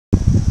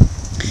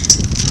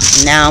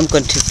Now I'm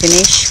going to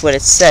finish what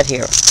it said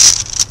here.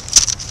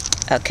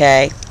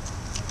 Okay.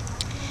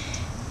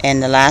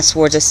 And the last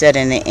words I said,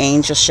 and the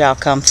angel shall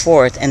come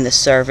forth, and the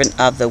servant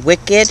of the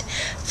wicked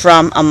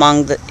from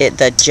among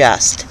the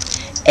just,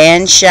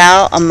 and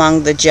shall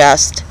among the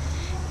just,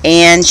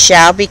 and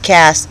shall be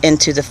cast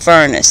into the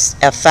furnace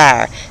of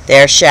fire.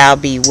 There shall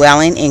be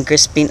wailing and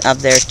griping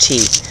of their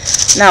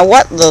teeth. Now,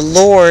 what the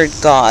Lord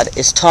God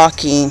is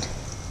talking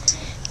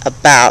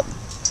about,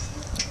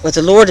 what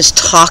the Lord is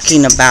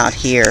talking about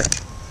here,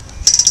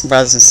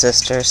 brothers and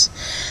sisters,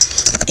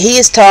 He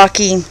is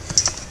talking.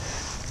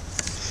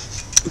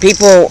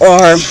 People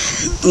are,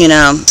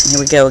 here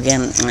we go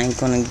again. I ain't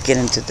going to get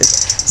into the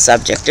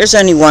subject. There's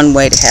only one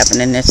way to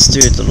heaven, and that's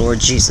through the Lord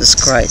Jesus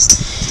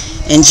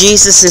Christ. And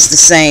Jesus is the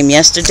same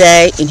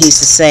yesterday, and He's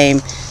the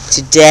same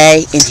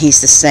today, and He's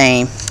the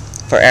same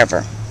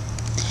forever.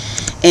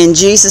 And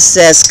Jesus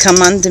says, "Come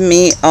unto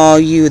me, all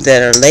you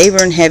that are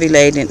laboring heavy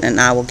laden,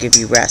 and I will give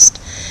you rest."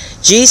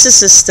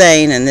 Jesus is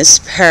saying in this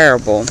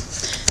parable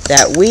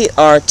that we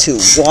are to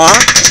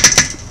walk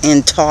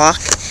and talk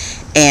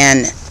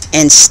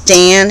and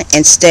stand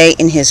and stay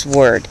in His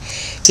word.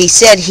 He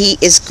said He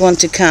is going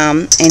to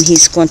come and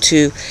He's going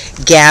to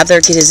get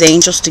His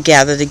angels to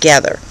gather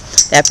together.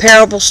 That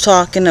parable's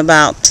talking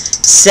about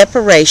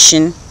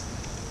separation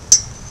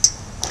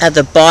of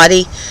the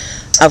body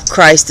of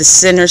Christ, the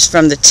sinners,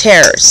 from the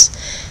tares.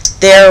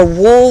 There are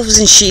wolves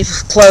in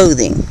sheep's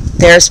clothing.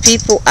 There's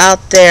people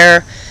out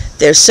there.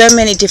 There's so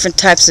many different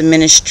types of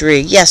ministry.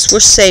 Yes, we're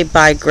saved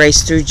by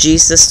grace through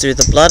Jesus, through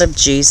the blood of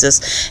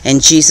Jesus,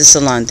 and Jesus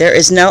alone. There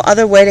is no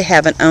other way to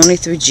heaven, only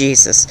through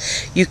Jesus.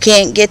 You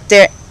can't get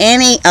there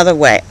any other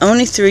way,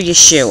 only through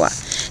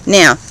Yeshua.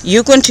 Now,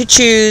 you're going to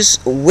choose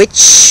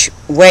which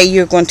way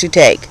you're going to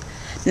take.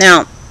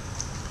 Now,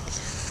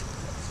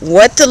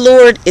 what the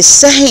Lord is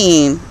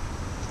saying,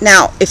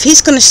 now, if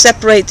He's going to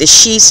separate the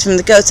sheep from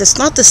the goats, it's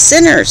not the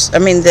sinners. I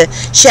mean,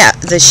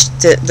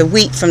 the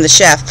wheat from the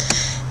chaff.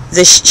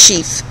 The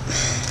sheaf,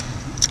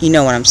 you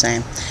know what I'm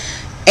saying,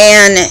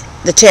 and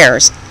the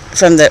tares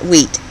from the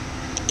wheat.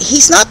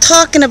 He's not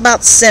talking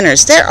about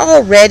sinners. They're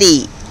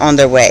already on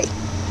their way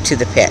to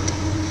the pit.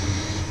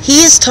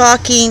 He is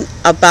talking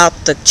about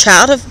the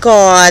child of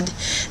God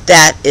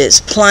that is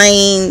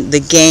playing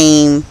the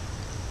game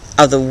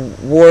of the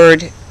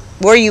word.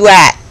 Where are you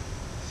at,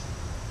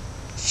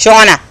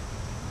 Shauna?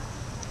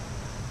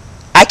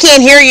 I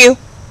can't hear you.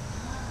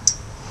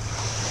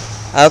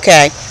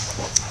 Okay.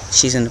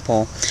 She's in the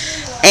pool.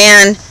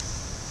 And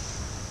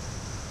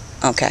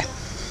okay.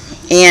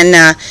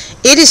 And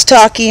it is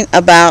talking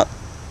about,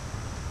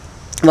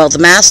 well, the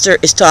Master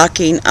is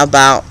talking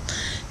about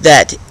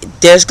that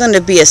there's going to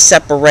be a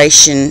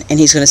separation, and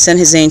He's going to send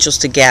His angels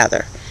to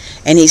gather.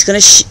 And He's going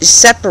to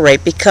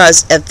separate,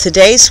 because of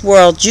today's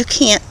world, you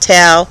can't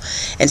tell,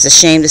 and it's a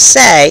shame to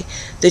say,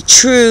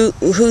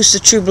 who's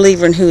the true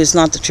believer and who is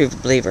not the true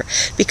believer.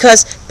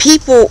 Because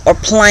people are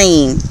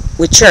playing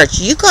with church.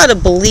 You got to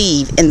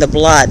believe in the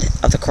blood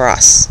of the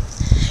cross.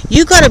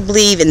 You got to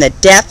believe in the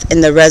death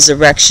and the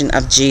resurrection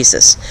of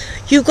Jesus.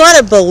 You got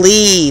to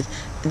believe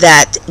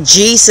that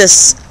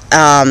Jesus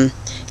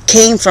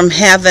came from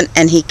heaven,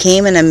 and He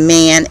came in a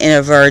man and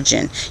a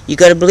virgin. You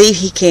got to believe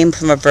He came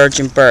from a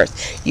virgin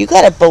birth. You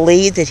got to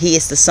believe that He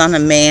is the Son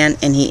of Man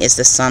and He is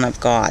the Son of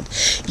God.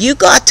 You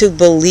got to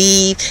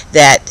believe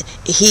that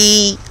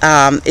He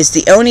is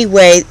the only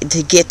way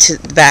to get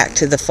back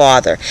to the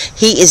Father.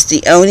 He is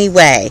the only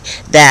way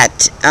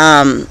that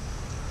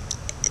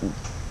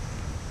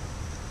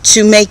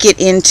to make it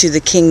into the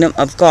kingdom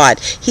of God.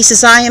 He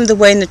says, "I am the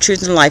way and the truth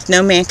and the life.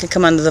 No man can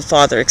come unto the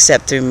Father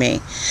except through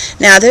me."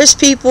 Now, there's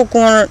people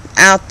going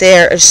out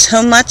there. There's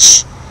so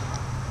much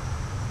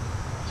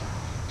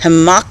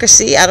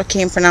hypocrisy. I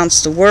can't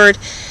pronounce the word.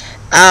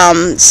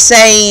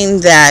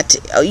 Saying that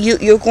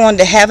you're going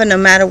to heaven no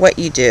matter what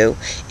you do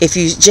if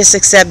you just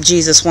accept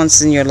Jesus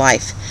once in your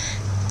life.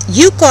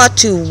 You got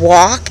to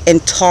walk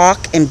and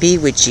talk and be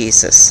with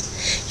Jesus.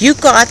 You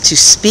got to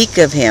speak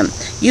of Him.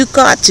 You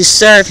got to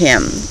serve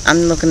Him.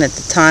 I'm looking at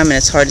the time, and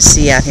it's hard to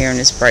see out here in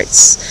this bright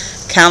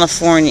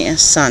California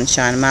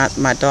sunshine.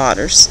 My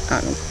daughter's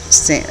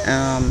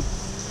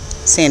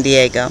San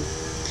Diego.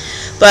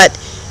 But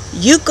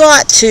you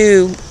got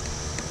to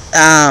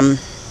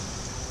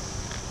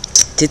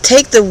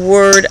take the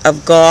Word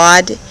of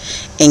God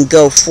and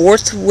go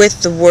forth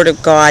with the Word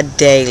of God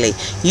daily.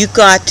 You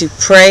got to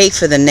pray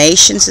for the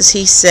nations, as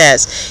He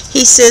says.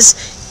 He says,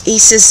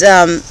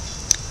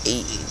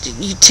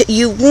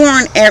 you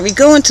warn you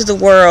go into the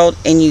world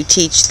and you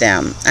teach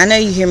them. I know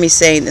you hear me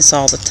saying this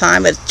all the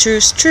time, but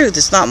truth's truth.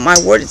 It's not my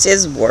word, it's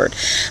His word.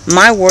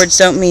 My words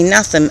don't mean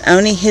nothing.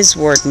 Only His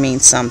word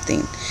means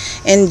something.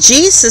 And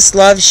Jesus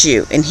loves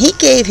you, and He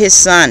gave His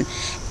Son.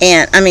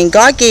 And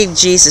God gave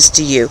Jesus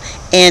to you,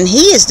 and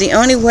He is the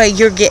only way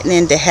you're getting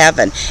into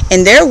heaven.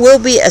 And there will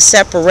be a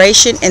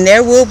separation, and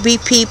there will be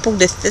people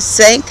that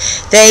think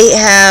they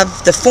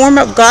have the form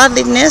of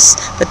godliness,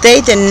 but they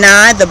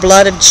deny the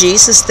blood of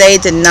Jesus. They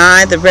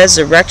deny the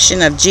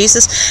resurrection of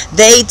Jesus.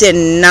 They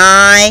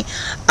deny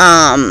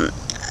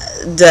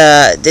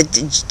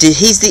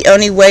he's the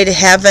only way to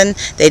heaven.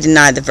 They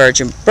deny the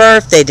virgin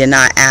birth. They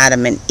deny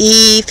Adam and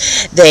Eve.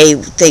 They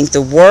think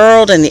the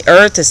world and the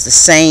earth is the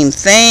same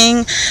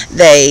thing.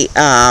 They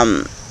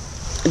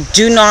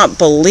do not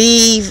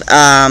believe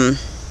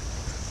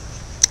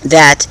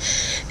that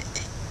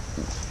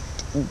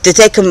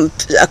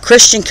a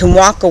Christian can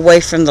walk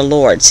away from the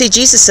Lord. See,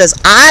 Jesus says,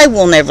 I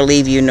will never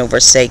leave you nor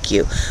forsake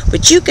you.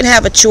 But you can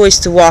have a choice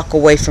to walk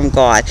away from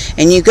God.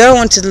 And you go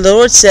into the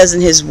Lord says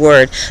in his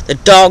word, the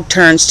dog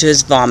turns to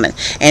his vomit.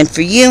 And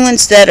for you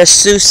instead of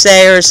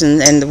soothsayers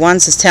and the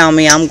ones that tell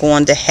me I'm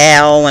going to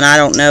hell and I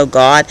don't know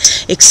God,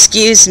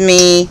 excuse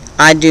me,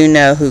 I do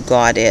know who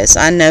God is.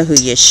 I know who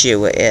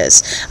Yeshua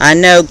is. I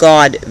know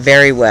God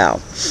very well.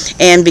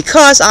 And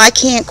because I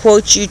can't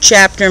quote you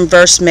chapter and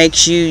verse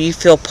makes you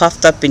feel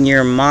puffed up in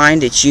your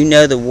mind that you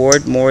know the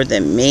word more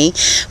than me.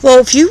 Well,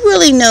 if you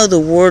really know the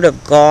word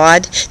of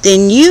God,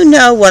 then you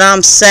know what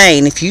I'm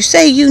saying. If you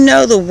say you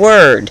know the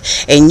word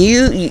and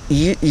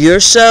you're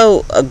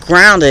so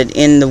grounded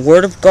in the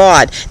word of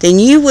God, then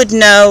you would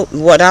know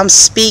what I'm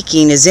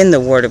speaking is in the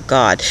word of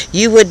God.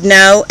 You would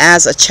know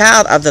as a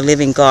child of the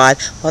living God,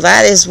 well,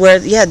 that is where,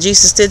 yeah,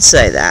 Jesus did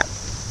say that.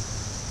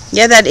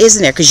 Yeah, that is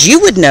in there, because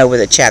you would know where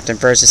the chapter and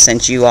verses,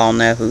 since you all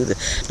know who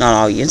not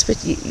all yous, but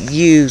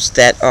yous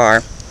that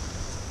are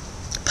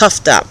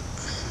puffed up.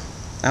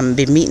 I'm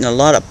been meeting a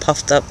lot of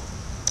puffed up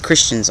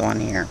Christians on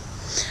here.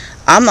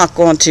 I'm not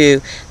going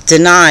to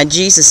deny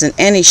Jesus in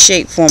any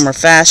shape, form, or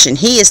fashion.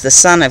 He is the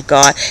Son of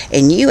God,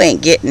 and you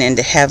ain't getting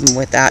into heaven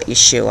without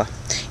Yeshua.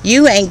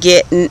 You ain't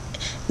getting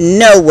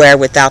nowhere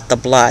without the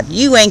blood.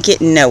 You ain't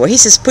getting nowhere. He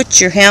says,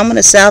 put your helmet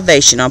of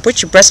salvation on.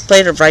 Put your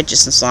breastplate of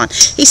righteousness on.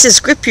 He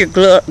says, grip your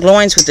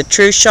loins with the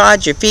true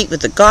shod, your feet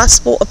with the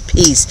gospel of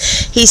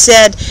peace. He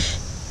said,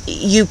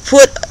 you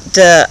put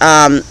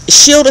the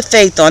shield of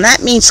faith on.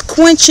 That means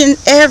quenching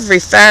every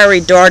fiery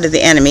dart of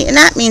the enemy. And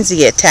that means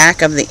the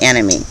attack of the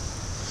enemy.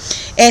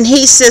 And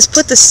he says,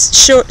 put the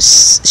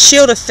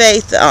shield of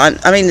faith on,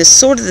 the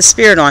sword of the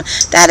Spirit on.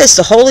 That is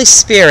the Holy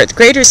Spirit.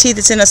 Greater is he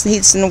that's in us than he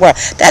that's in the world.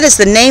 That is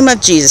the name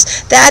of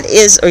Jesus. That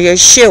is, or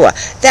Yeshua.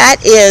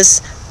 That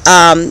is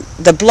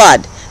the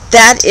blood.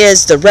 That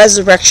is the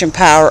resurrection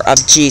power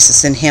of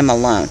Jesus and him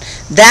alone.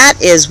 That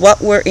is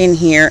what we're in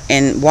here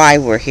and why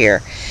we're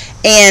here.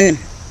 And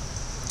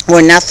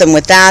we're nothing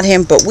without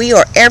him, but we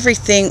are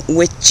everything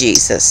with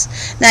Jesus.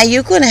 Now,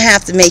 you're going to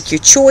have to make your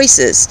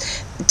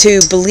choices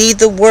to believe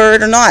the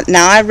word or not.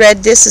 Now, I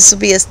read this. This will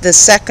be the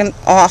second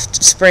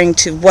offspring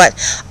to what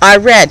I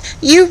read.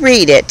 You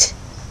read it,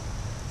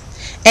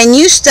 and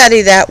you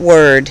study that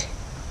word,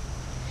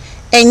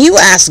 and you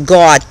ask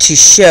God to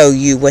show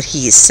you what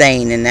he is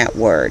saying in that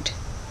word.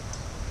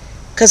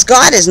 Because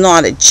God is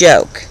not a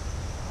joke,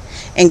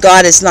 and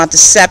God is not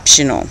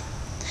deceptional,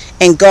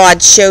 and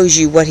God shows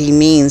you what he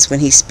means when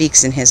he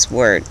speaks in his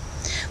word.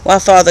 Well,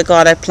 Father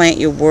God, I plant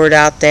your word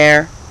out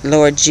there,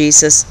 Lord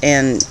Jesus,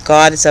 and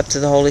God, it's up to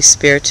the Holy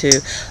Spirit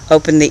to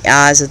open the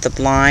eyes of the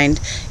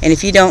blind. And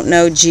if you don't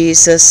know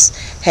Jesus,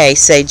 hey,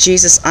 say,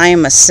 Jesus, I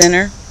am a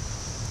sinner.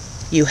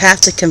 You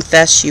have to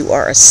confess you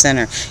are a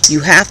sinner.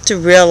 You have to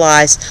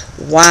realize,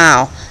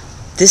 wow,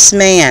 this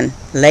man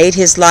laid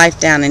his life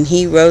down and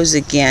he rose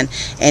again,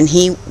 and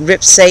he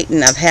ripped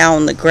Satan of hell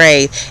and the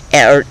grave,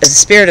 or the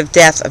spirit of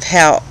death of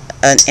hell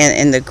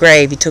in the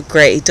grave. He took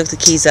the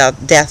keys out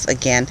of death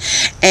again,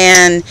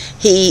 and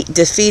he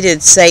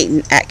defeated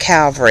Satan at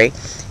Calvary,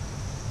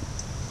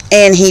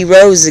 and he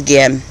rose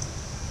again,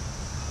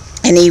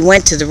 and he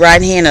went to the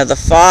right hand of the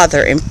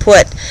Father and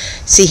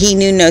he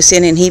knew no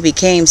sin and he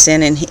became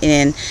sin,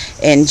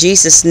 and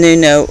Jesus knew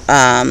no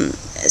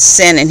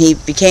sin and he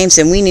became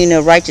sin. We knew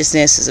no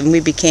righteousness and we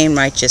became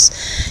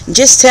righteous.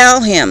 Just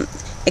tell him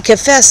and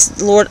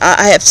confess, Lord,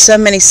 I have so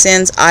many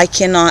sins, I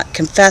cannot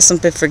confess them,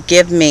 but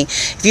forgive me.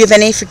 If you have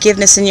any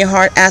forgiveness in your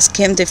heart, ask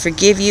him to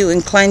forgive you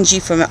and cleanse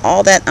you from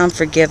all that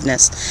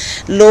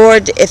unforgiveness.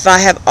 Lord, if I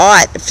have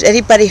aught, if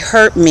anybody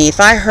hurt me, if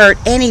I hurt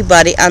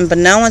anybody,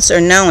 unbeknownst or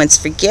knowns,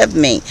 forgive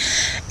me.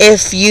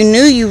 If you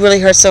knew you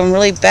really hurt someone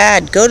really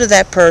bad, go to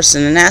that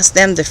person and ask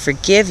them to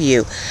forgive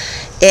you.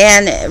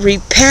 And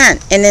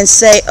repent, and then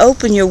say,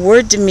 open your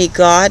word to me,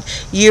 God.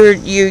 You're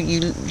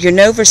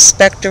no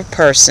respecter of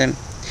person.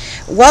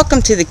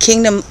 Welcome to the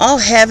kingdom. All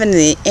heaven and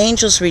the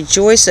angels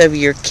rejoice over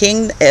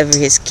over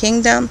his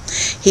kingdom.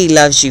 He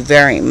loves you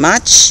very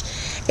much,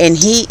 and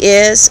he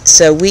is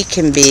so we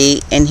can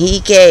be, and he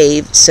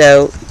gave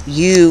so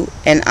you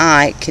and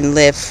I can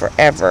live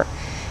forever.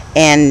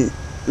 And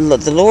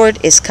the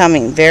Lord is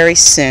coming very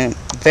soon,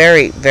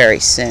 very, very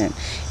soon,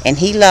 and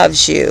he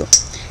loves you.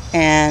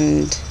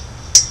 And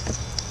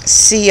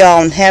see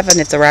y'all in heaven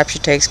if the rapture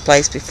takes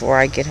place before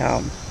I get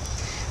home.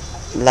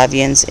 Love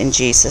yous in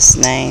Jesus'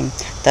 name.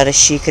 Tara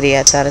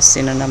shikriya tara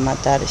sinanama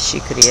tara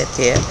shikriya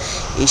te.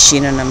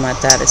 Ishina nama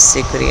tara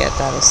sikriya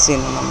tara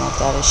sinanama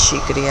tara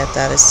shikriya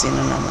tara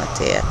sinanama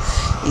te.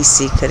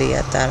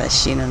 Isikriya tara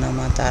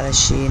shinanama tara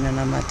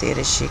shinanama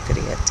tera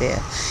shikriya te.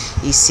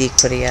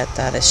 Isikriya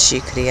tara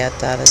shikriya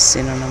tara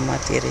sinanama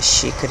tera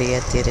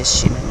shikriya tera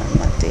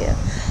shinanama te.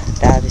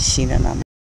 Tara shinanama.